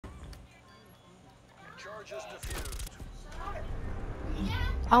Charges defused.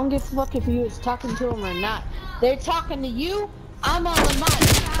 I don't give a fuck if you was talking to them or not. They're talking to you. I'm on the mic.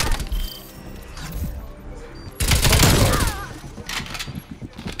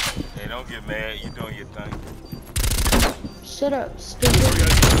 Hey, don't get mad. You doing your thing. Shut up, stupid.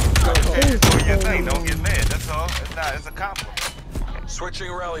 Okay, you doing your thing. Don't get mad. That's all. It's a compliment.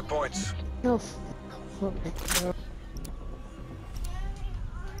 Switching rally points. No. Fuck.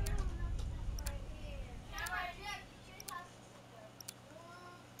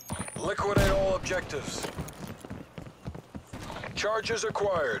 Liquidate all objectives. Charges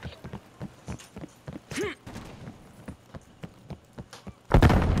acquired.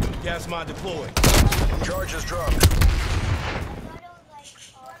 Gas mine deployed. Charges dropped.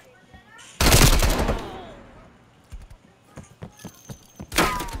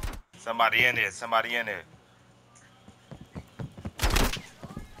 Somebody in there. Somebody in there.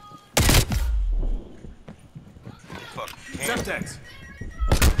 Fuck. Semtex.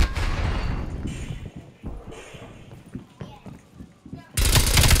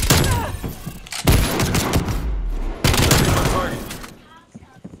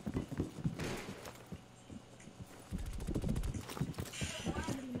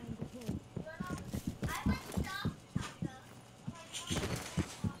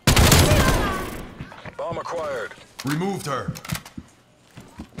 Bomb acquired. Removed her.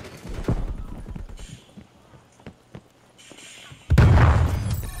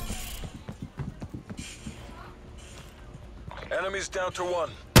 Enemies down to 1.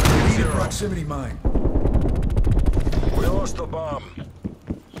 Need a proximity mine. We lost the bomb.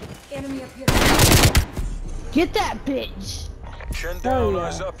 Enemy up here. Get that bitch. Chin down, yeah.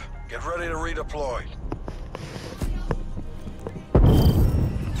 eyes up. Get ready to redeploy.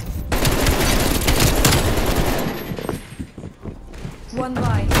 One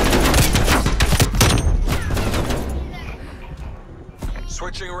line.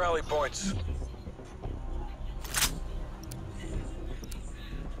 Switching rally points.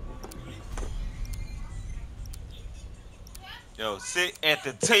 Yo, sit at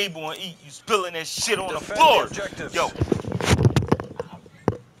the table and eat. You spilling that shit on the Defend floor. the objectives. Yo.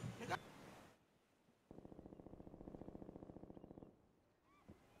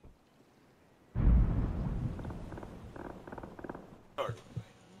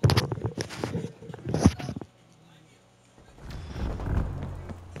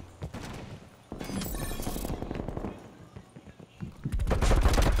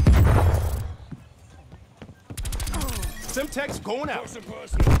 Semtex going out.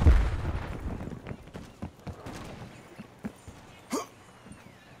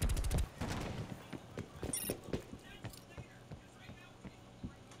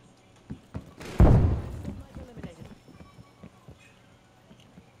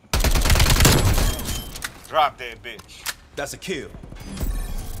 Drop that bitch. That's a kill.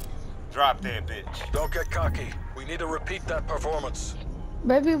 Drop that bitch. Don't get cocky. We need to repeat that performance.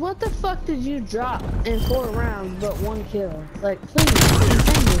 Baby, what the fuck did you drop in 4 rounds but 1 kill? Like, please,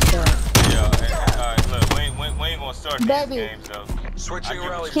 continue yourself. Yeah, alright, look, we ain't gonna start these Baby. games, though. Switching I get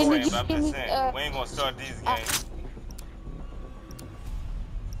rally what you're points. saying, but I'm just saying, we ain't gonna start these games.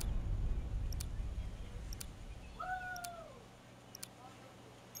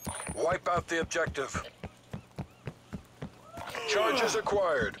 Wipe out the objective. Charges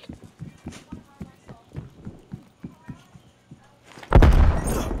acquired.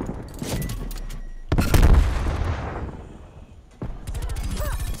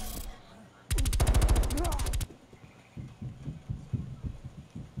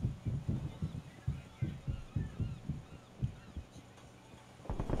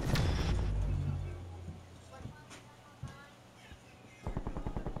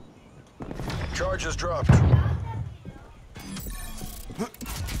 Charges dropped.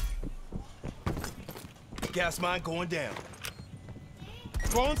 Gas mine going down.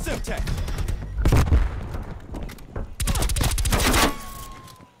 Throwing Semtex.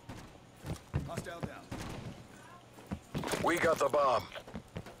 Hostile down. We got the bomb.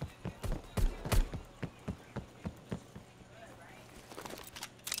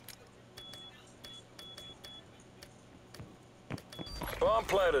 Bomb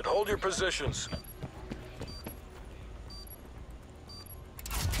planted. Hold your positions.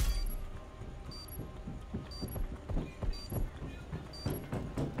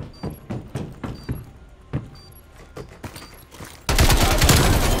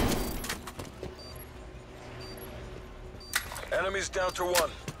 Enemies down to 1.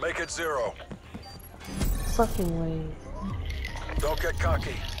 Make it 0. Fucking way. Don't get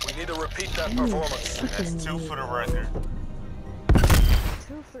cocky. We need to repeat that performance. That's 2 for the record.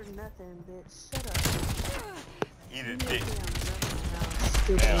 two for nothing, bitch. Shut up. Eat a dick.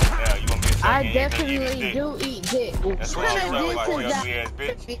 Stupid. Now, you want me to say I you ain't gonna eat a definitely dick? do eat dick. That's what you look like, you ugly ass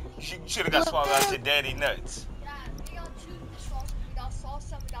bitch. You should have got swallowed out your daddy nuts. Yeah, we got 2 sauces. We got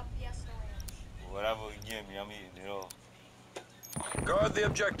salsa, we got Fiesta ranch. Whatever you give me, I'm eating it all. Guard the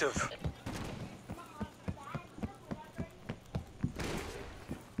objective.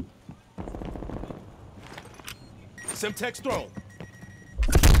 Semtex thrown.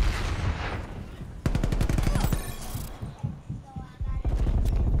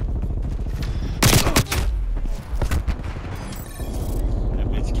 That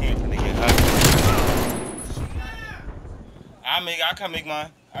bitch can't nigga hug. I can make mine.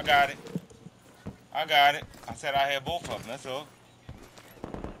 I got it. I got it. I said I had both of them, that's all.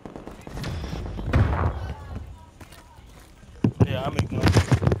 Yeah, I'll make mine.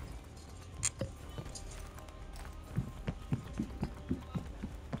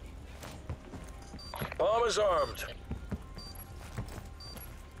 Bomb is armed.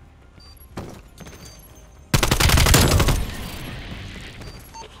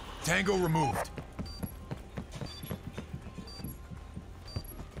 Tango removed.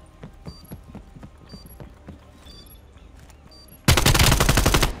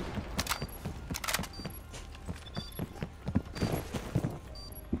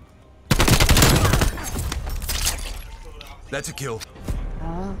 That's a kill.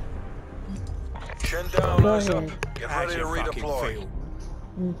 Chin down, Go eyes up. ahead. Get ready to redeploy.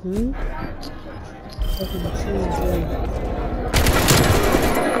 Mm-hmm.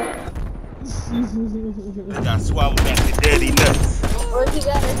 I got swallowed out your daddy nuts. What you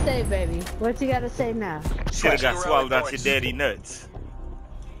gotta say, baby? What you gotta say now? Should have got swallowed out your daddy nuts.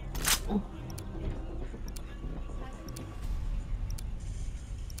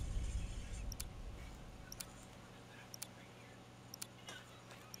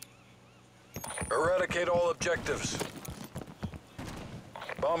 Eradicate all objectives.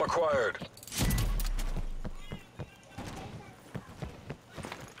 Bomb acquired.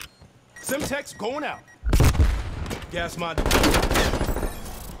 Semtex going out. Gas mine.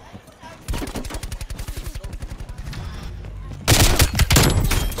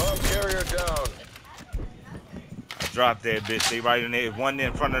 Bomb carrier down. Drop that bitch. They right in there. One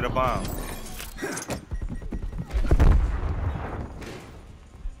in front of the bomb.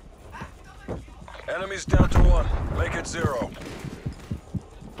 Enemies down to 1. Make it 0.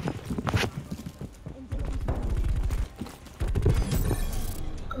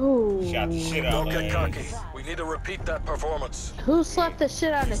 Ooh. Shot the shit out Don't of get that. cocky. We need to repeat that performance. Who slapped the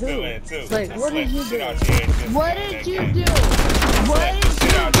shit out of Still who? in too. Like, I what did slapped you the shit do? out your ass just What now, did that you game. do? What Slapped the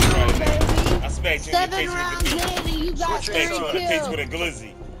shit out did you you right do, now. baby? I smacked you in the 7 face with rounds the in and you got Switch 3 smacked you in the face with a kills.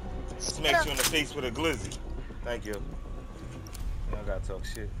 glizzy. Smacked you in the face with a glizzy. Thank you. Y'all gotta talk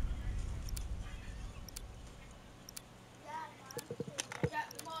shit.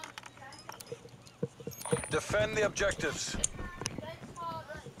 Defend the objectives.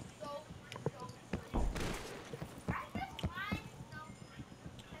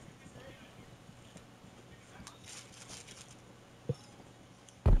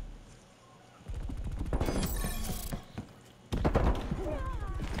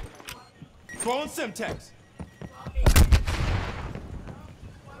 Throwing Semtex.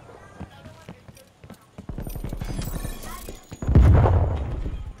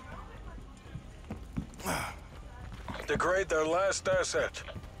 Degrade their last asset.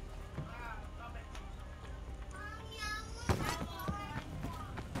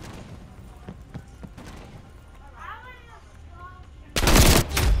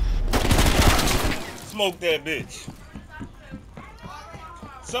 Smoke that bitch.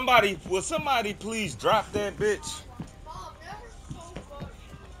 Somebody, will somebody please drop that bitch?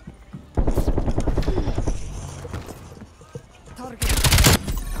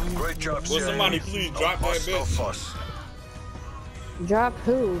 Great job, Will CIA. somebody please No drop that fuss, no bitch? fuss. Drop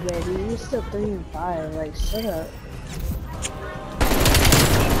who, baby? You still 3 and 5. Like, shut up.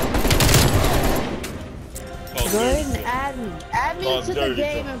 Go ahead and add me. Add me Called to the dirty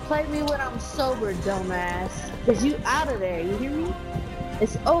game talk. and play me when I'm sober, dumbass. Cause you out of there, you hear me?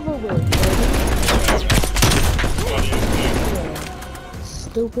 It's over with, baby. Yeah.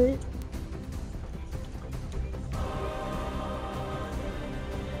 Stupid.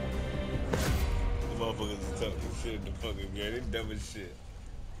 Motherfuckers is talking shit in the fucking game. They dumb as shit.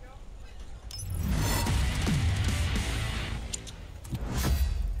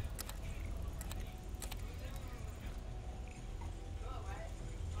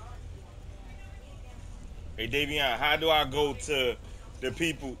 Hey Davion, how do I go to the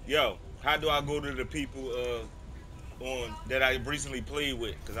people? Yo, how do I go to the people on that I recently played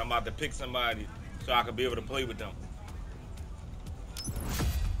with, because I'm about to pick somebody so I can be able to play with them.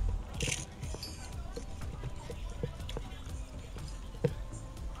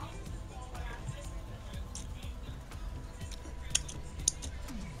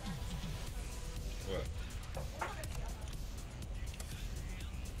 What?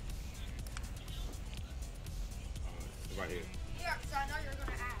 Right here. Yeah, because I know you're going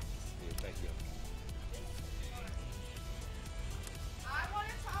to ask. Yeah, thank you. I want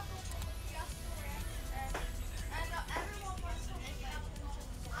to talk about just and everyone wants to make it.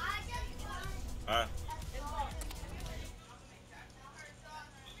 I just want Huh?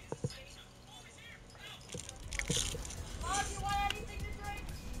 Mom, you want anything to drink?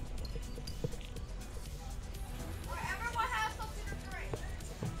 Or everyone has something to drink.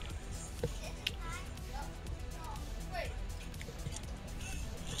 Wait.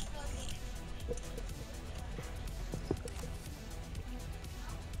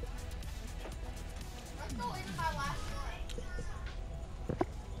 Let's go into my last one.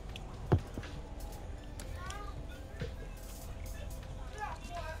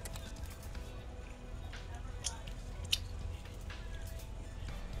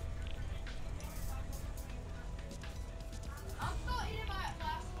 I'm still eating my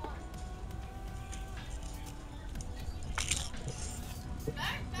last one.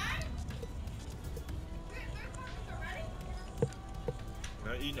 Bang, bang. Their burgers are ready? I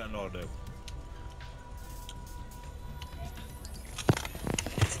eat nothing all day.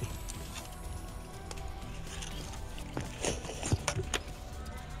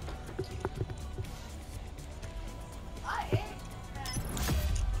 I ate.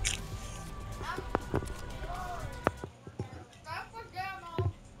 Don't forget,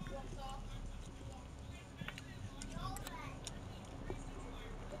 Mom.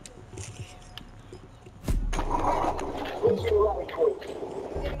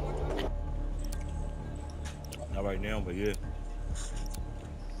 Not right now, but yeah.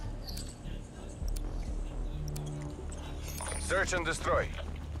 Search and destroy.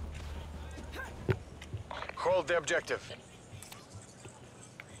 Hold the objective.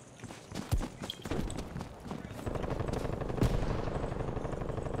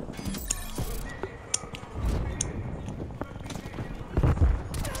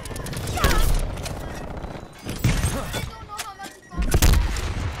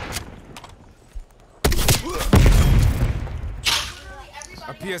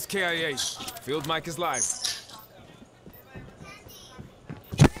 A PSKIA. Field mic is live.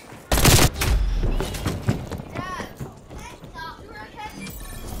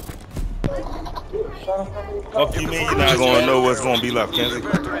 Fuck you mean you're not gonna know what's gonna be left, Kenzie?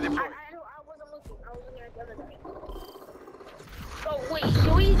 Prepare to redeploy. I wasn't looking. I was looking at the other guy. Oh wait,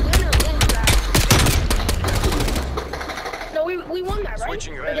 do we win or lose that? No, we won that, right?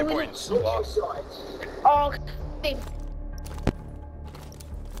 Switching Or rally did we points. lose? Oh, okay.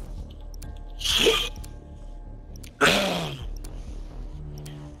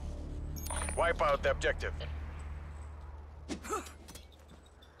 Wipe out the objective.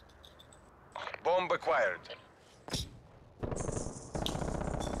 Bomb acquired.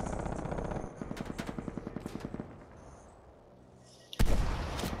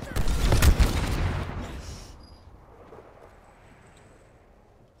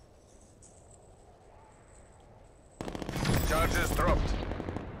 Charges dropped.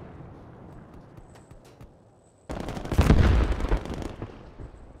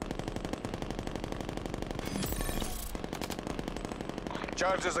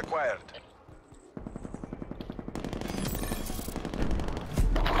 Charges acquired.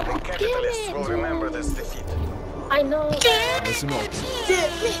 The capitalists will remember this defeat. I know. Listen up.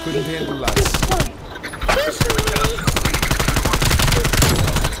 Couldn't handle us.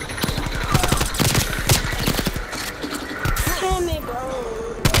 Kill me, bro.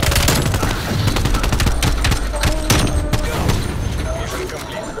 Mission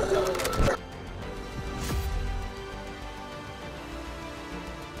complete.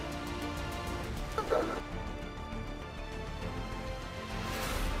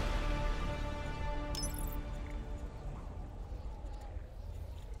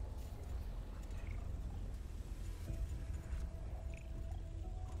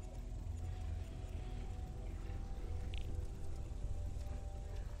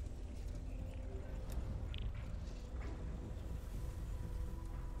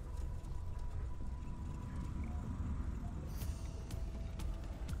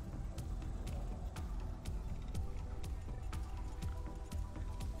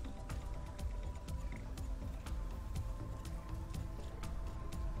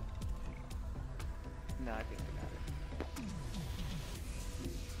 No, I think we got it.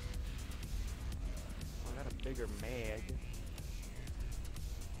 Bigger mag.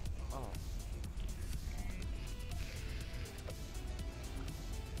 Oh.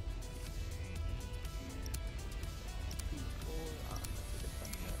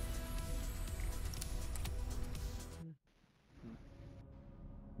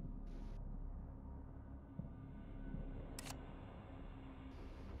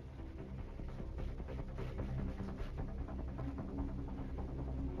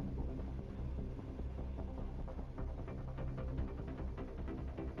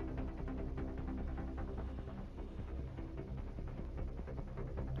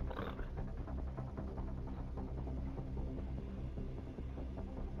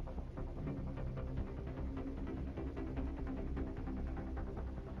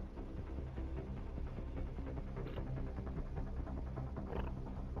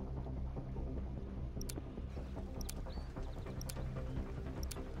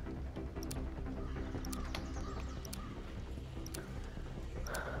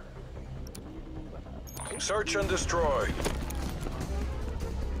 Search and destroy.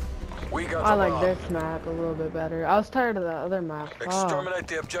 We got I the like bomb. this map a little bit better. I was tired of the other map. Fuck. Exterminate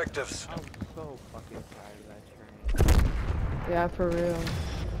the objectives. I'm so fucking tired of that train. Yeah, for real.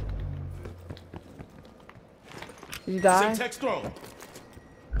 Did you die? Simtex thrown.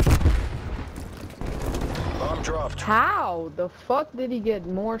 Bomb dropped. How the fuck did he get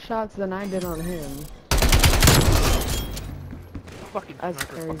more shots than I did on him? Fucking That's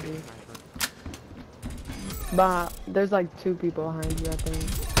sniper, crazy. fucking sniper. But there's like 2 people behind you, I think.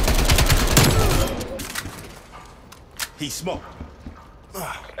 He smoked.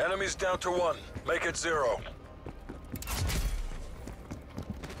 Enemies down to 1. Make it 0.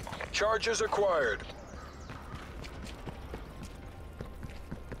 Charges acquired.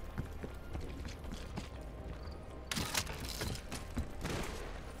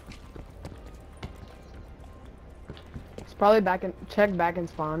 It's probably back in. Check back in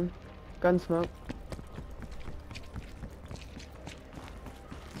spawn. Gun smoke.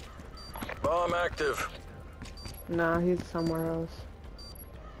 Bomb active. Nah, he's somewhere else.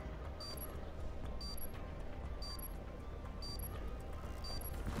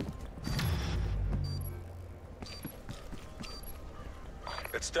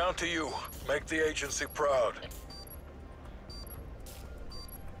 It's down to you. Make the agency proud.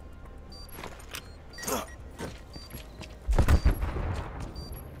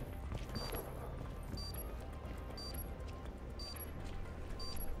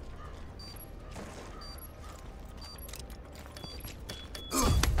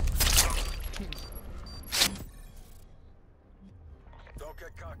 Don't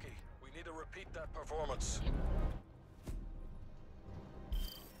get cocky. We need to repeat that performance.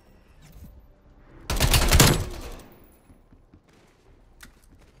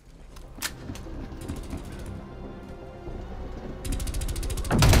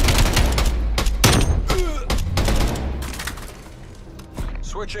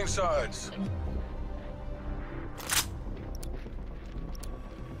 Switching sides.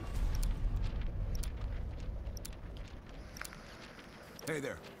 Hey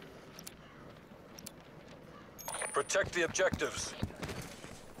there. Protect the objectives.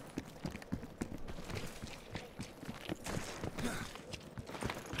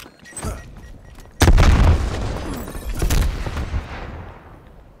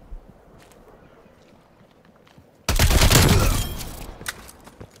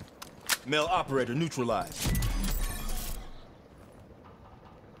 Male operator neutralized.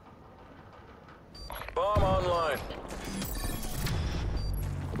 Bomb online.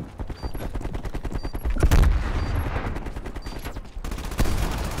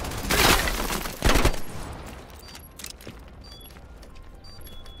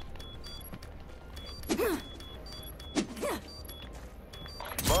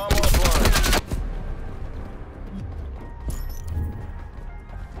 Bomb offline.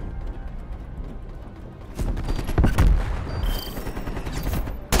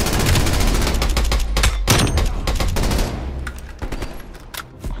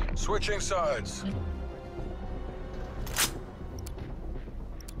 Switching sides.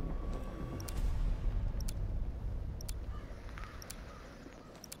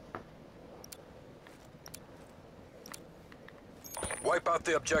 Wipe out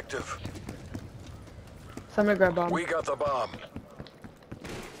the objective. Somebody grab bomb. We got the bomb.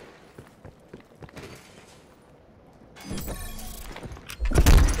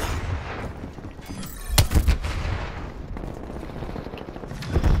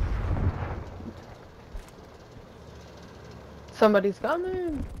 Somebody's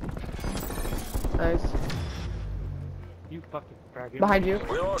coming. Nice. You fucking faggot. Behind you.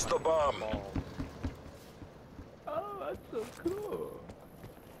 We lost the bomb. That's so cool.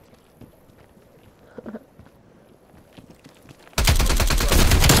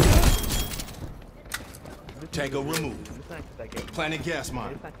 Tango removed. It's not 'cause I get Planted gas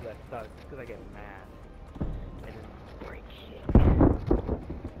mine. It's not 'cause I suck. It's 'cause I get mad. And then break shit.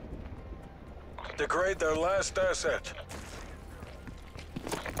 Degrade their last asset.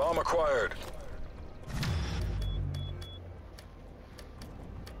 Bomb acquired.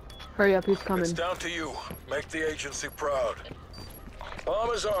 Hurry up, he's coming. It's down to you. Make the agency proud.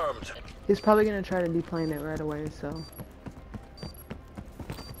 Bomb is armed. He's probably gonna try to deplane it right away, so.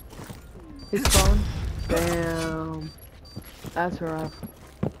 He's phone. Damn. That's rough.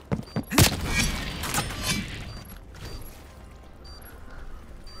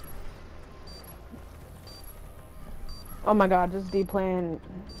 Oh my god, just deplane.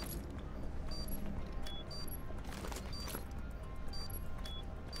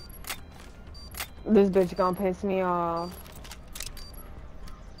 This bitch gonna piss me off.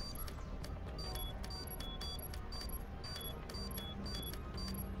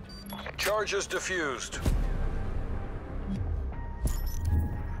 Charges diffused.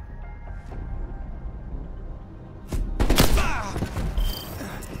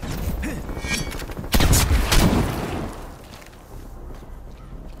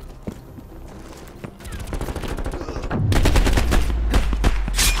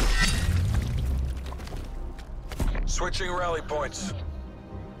 Switching rally points.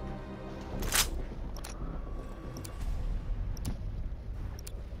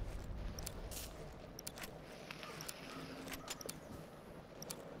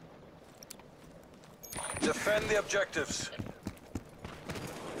 Defend the objectives.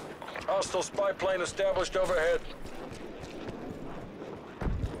 Hostile spy plane established overhead.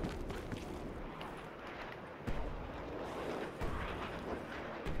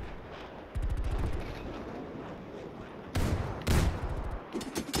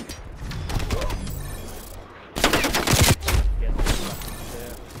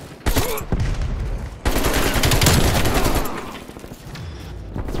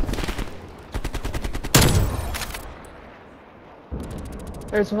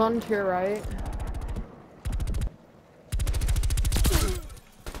 There's one to your right.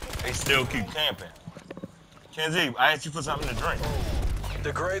 They still keep camping. Kenzie, I asked you for something to drink.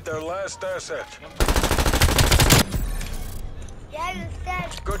 Degrade their last asset. Yeah, you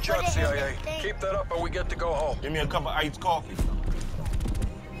said. Good job, put it in CIA. the thing. Keep that up and we get to go home. Give me a cup of iced coffee.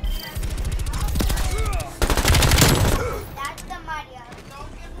 That's the Mario.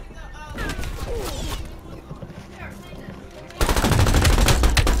 Don't give me the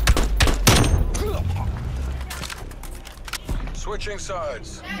Switching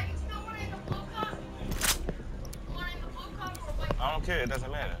sides. I don't care, it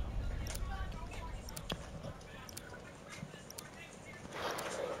doesn't matter.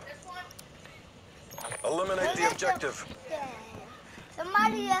 Eliminate the objective.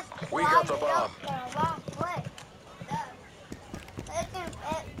 Somebody else. We got the bomb. Wrong way.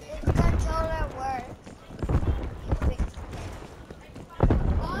 Its controller works.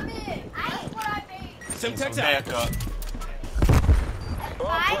 Semtex Back out. up.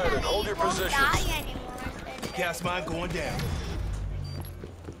 Bomb planted. Hold your positions. Gas mine going down.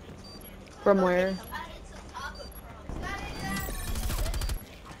 From where?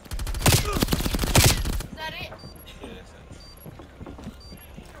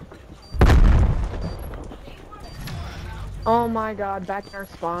 Oh my god, back in our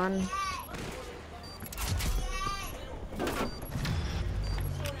spawn.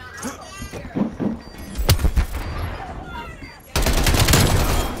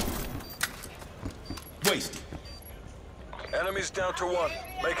 Wasted. Enemies down to 1.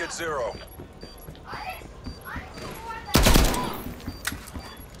 Make it 0.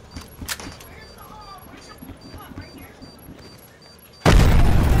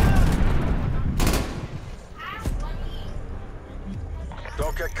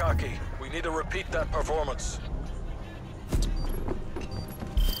 Don't get cocky. We need to repeat that performance.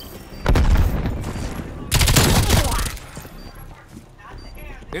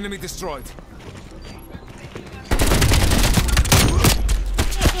 Enemy destroyed.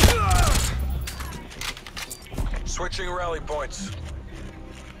 Switching rally points.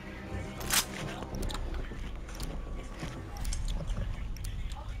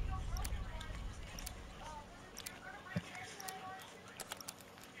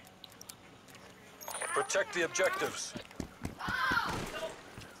 Protect the objectives.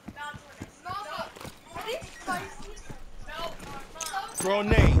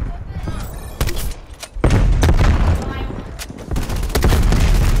 Grenade.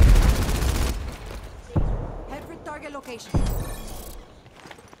 Head for target location. location.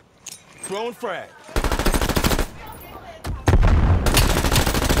 Throwing frag.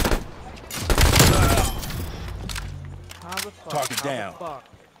 How the fuck? Target How down. The fuck?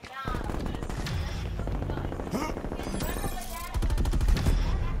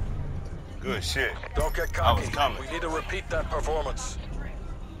 Good shit. Don't get I was cocky. coming. We need to repeat that performance.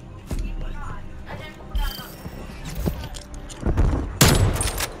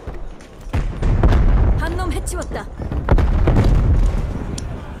 한 놈 해치웠다.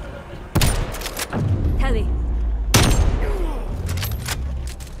 텔리.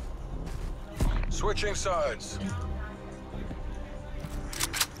 Switching sides.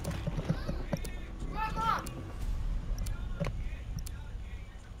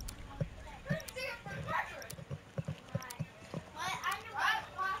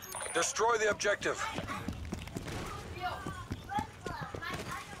 Destroy the objective.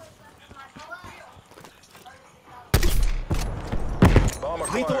 Bomb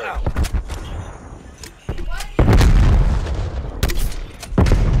Lethal acquired. out.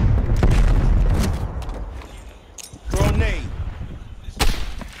 Grenade.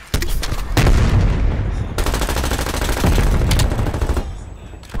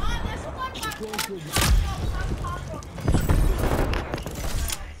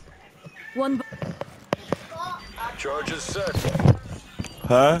 원. Charges set.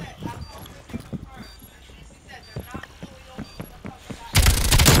 Huh?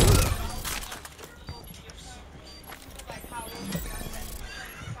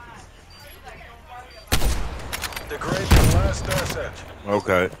 Degrade the last asset.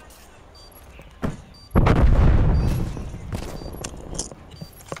 Okay.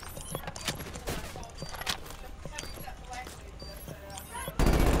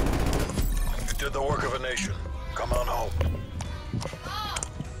 You did the work of a nation. Come on home.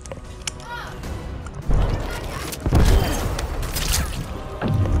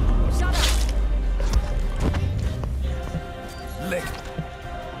 Shut up. Lick.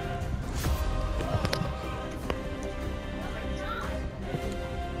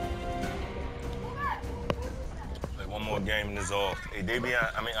 Like one more game and it's off. Hey,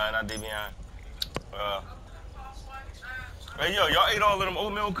 Davion. I mean, not Davion. Hey, yo, y'all ate all of them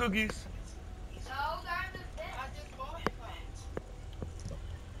oatmeal cookies?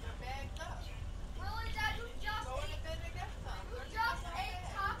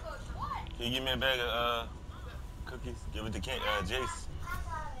 Can you give me a bag of cookies? Give it to Jace.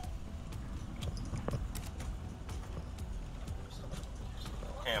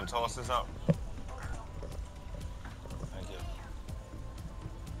 Cam, toss this out. Thank you.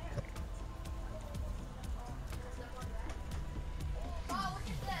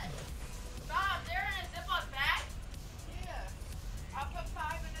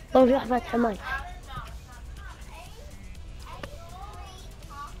 Oh, yeah, فتح ماي.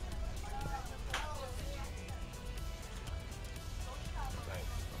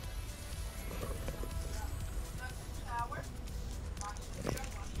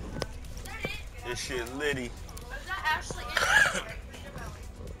 This shit litty. Is that actually it?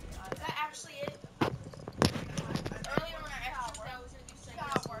 Is that actually it? Earlier when I asked you that was gonna do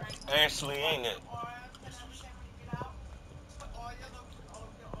something. Ashley, ain't it?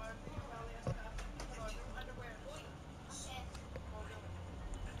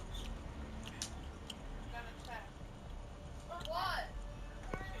 What?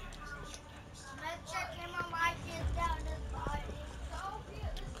 Let's check him on my kids down this body. So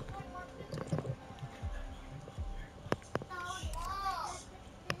cute. This is like one thing.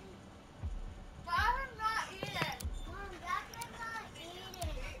 But I'm not eating. Mom, that's not eating.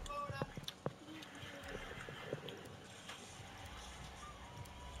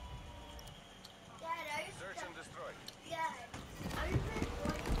 Dad, are you Search and destroy. Dad, are you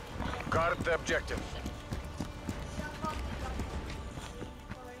recording? Got the objective.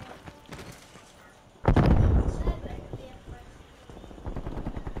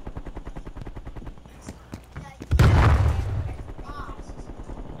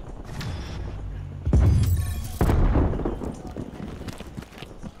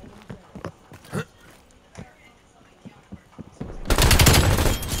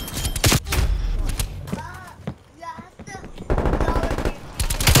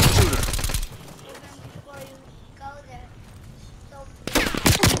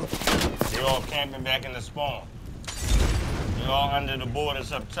 They all camping back in the spawn. They all under the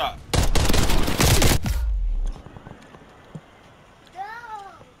borders up top.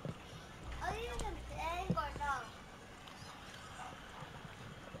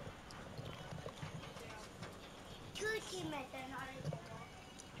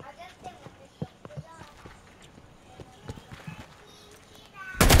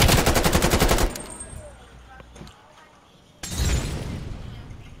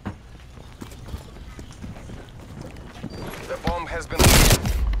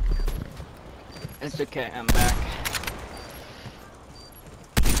 It's okay, I'm back.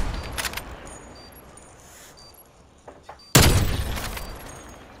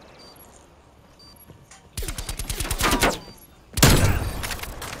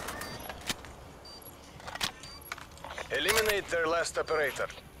 Eliminate their last operator.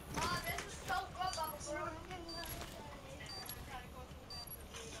 This is so good, bro.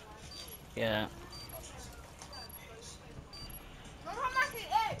 Yeah. No, I'm actually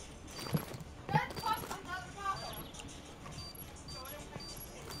it. Then pop another pop.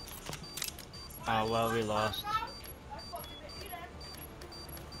 Oh well, we lost.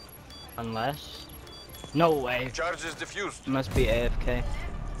 Unless... No way. Charge is diffused. Must be AFK.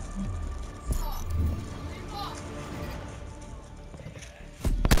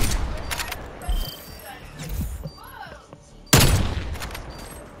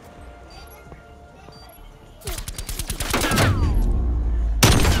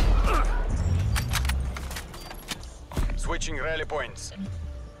 Switching rally points.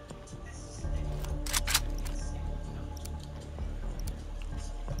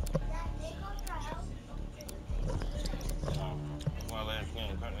 My last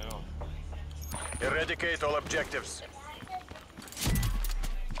game, cut it off. Eradicate all objectives.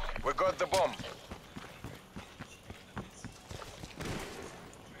 We got the bomb.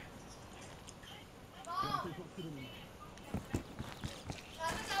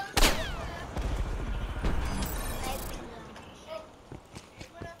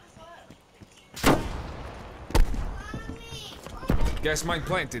 Gas mine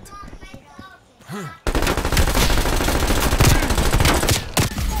planted.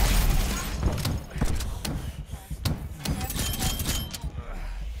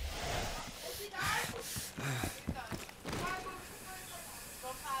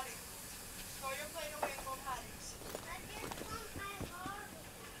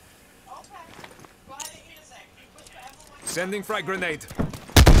 Sending frag grenade.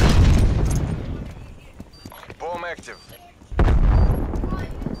 Bomb active.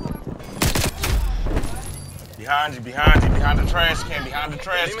 Behind you, behind you, behind the trash can, behind the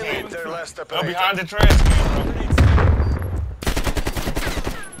trash Eliminate can. their last No, operator. behind the trash can, bro.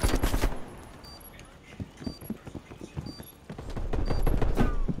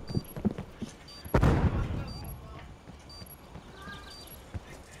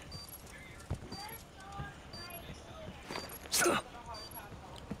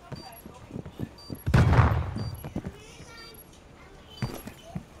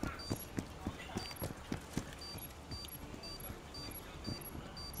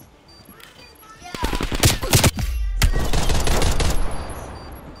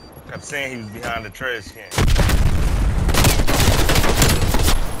 Kept saying he was behind the trash can.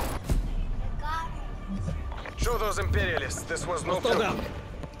 Show those imperialists this was no fluke.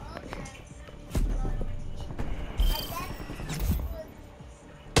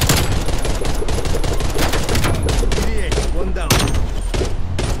 One down.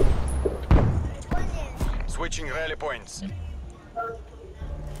 Switching rally points.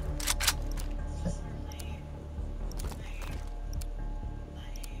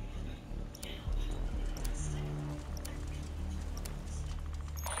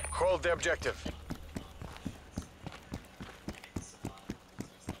 Hold the objective.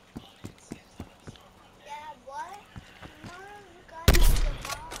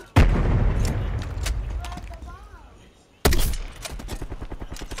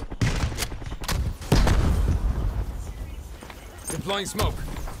 Deploying smoke.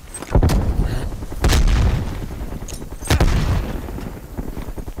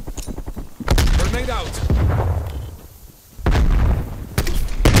 Grenade out.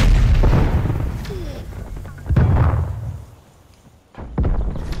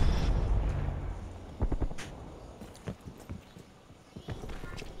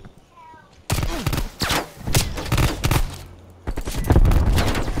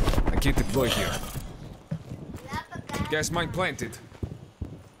 I can't deploy here. Gas mine planted.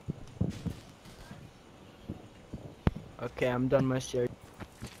 Okay, I'm done my share.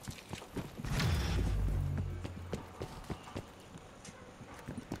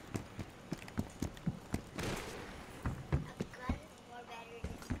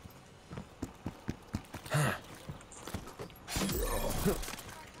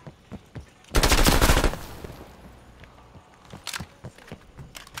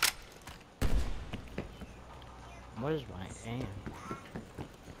 What is my aim?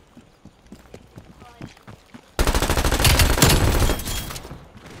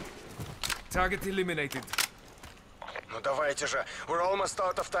 Target eliminated. Ну давайте же, we're almost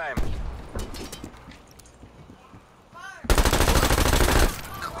out of time.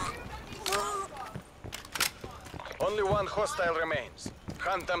 Only one hostile remains.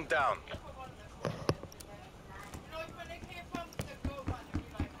 Hunt them down.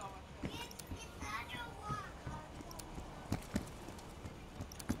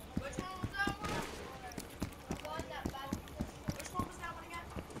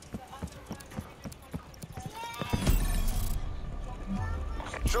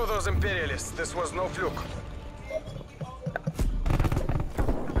 Show those Imperialists this was no fluke.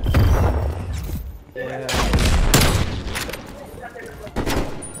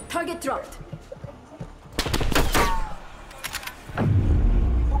 Target dropped.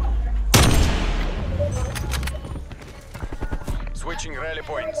 Switching rally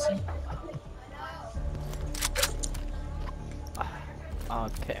points.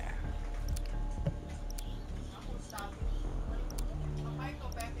 Okay.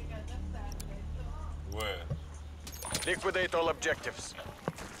 Where? Liquidate all objectives.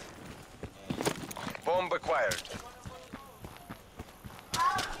 Bomb acquired.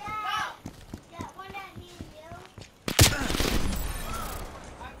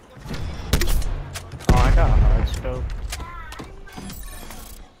 Oh, I got a hard scope.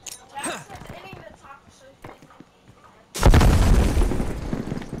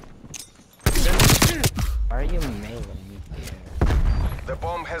 Why are you mailing me here? The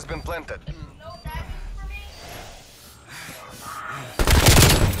bomb has been planted.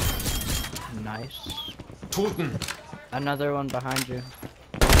 Nice. Toten. Another one behind you.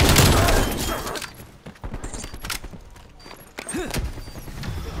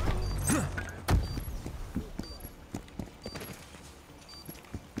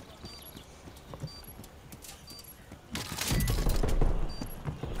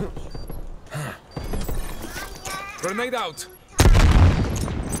 Grenade out.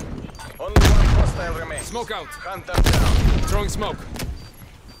 Only one hostile remains. Smoke out. Hunt them down. Throwing smoke.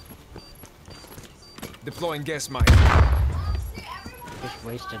 Deploying gas mine. Just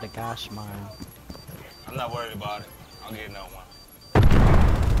wasted a gas mine. I'm not worried about it. I'll get another one.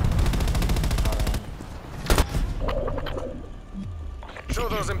 Show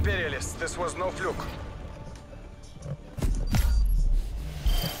those Imperialists this was no fluke.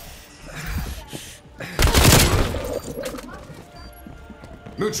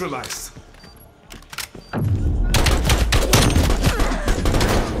 Neutralized.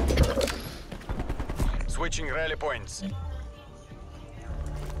 Switching rally points.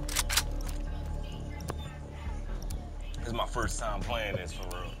 This is my first time playing this for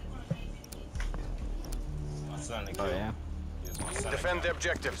real. My son to kill. Oh yeah. It's my son. Defend the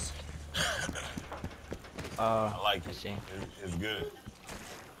objectives. I like I it. see. It's good.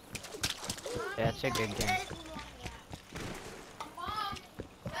 Yeah, it's a good game.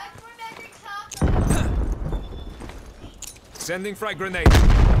 Sending frag grenade.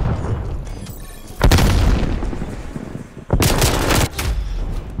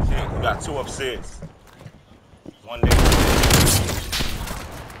 Yeah, we got 2 upstairs. One day.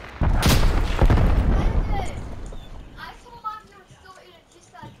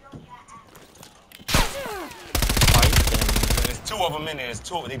 There's 2 of them in there. There's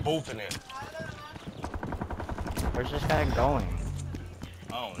 2. They both in there. Where's this guy going?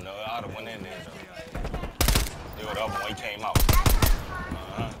 I don't know. I went in there though. They were up when he came out.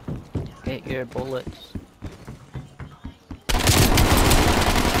 Get your bullets.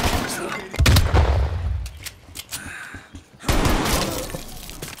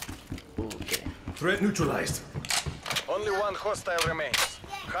 Okay. Threat neutralized. Only one hostile remains.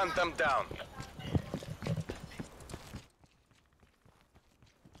 Hunt them down.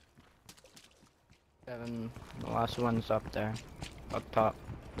 Seven. The last one's up there. Up top.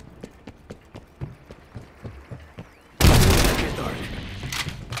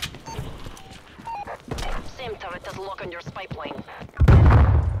 Same turret has lock on your spy plane.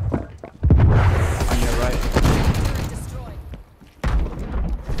 On your right.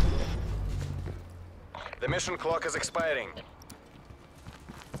 The mission clock is expiring.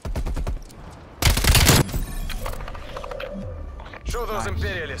 Show those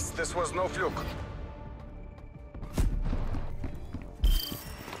Imperialists this was no fluke.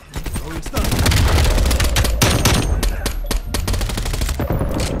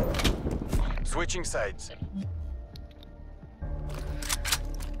 Switching sides.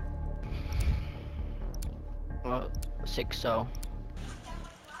 Well, 6-0.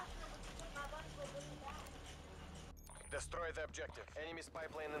 Destroy the objective. Enemy spy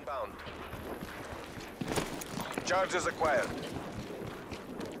plane inbound. Charges acquired.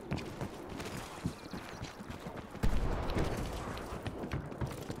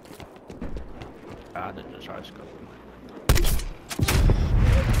 Ah, the charge scope.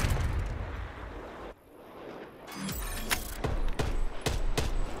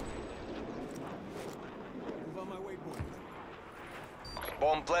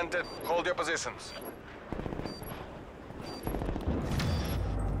 Bomb planted. Hold your positions.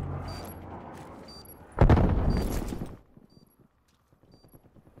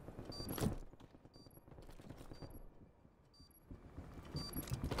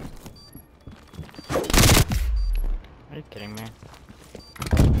 Are you kidding me?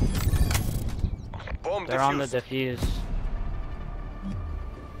 Bomb They're on the defused. defuse.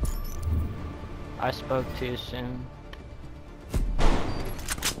 I spoke too soon.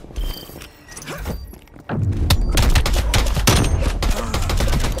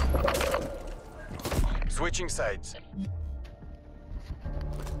 Switching sides.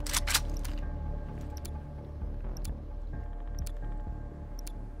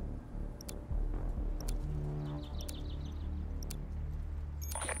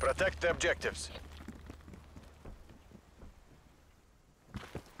 Protect the objectives.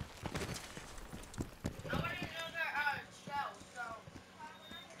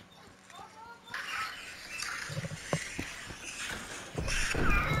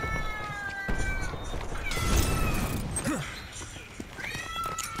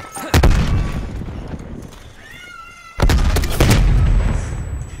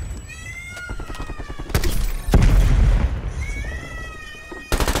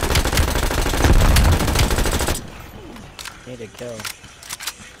 Need a kill.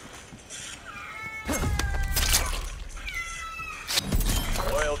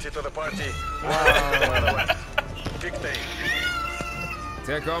 Loyalty to the party. Kick tape.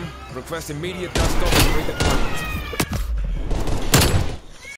 TACOM, request immediate dust off and deployment.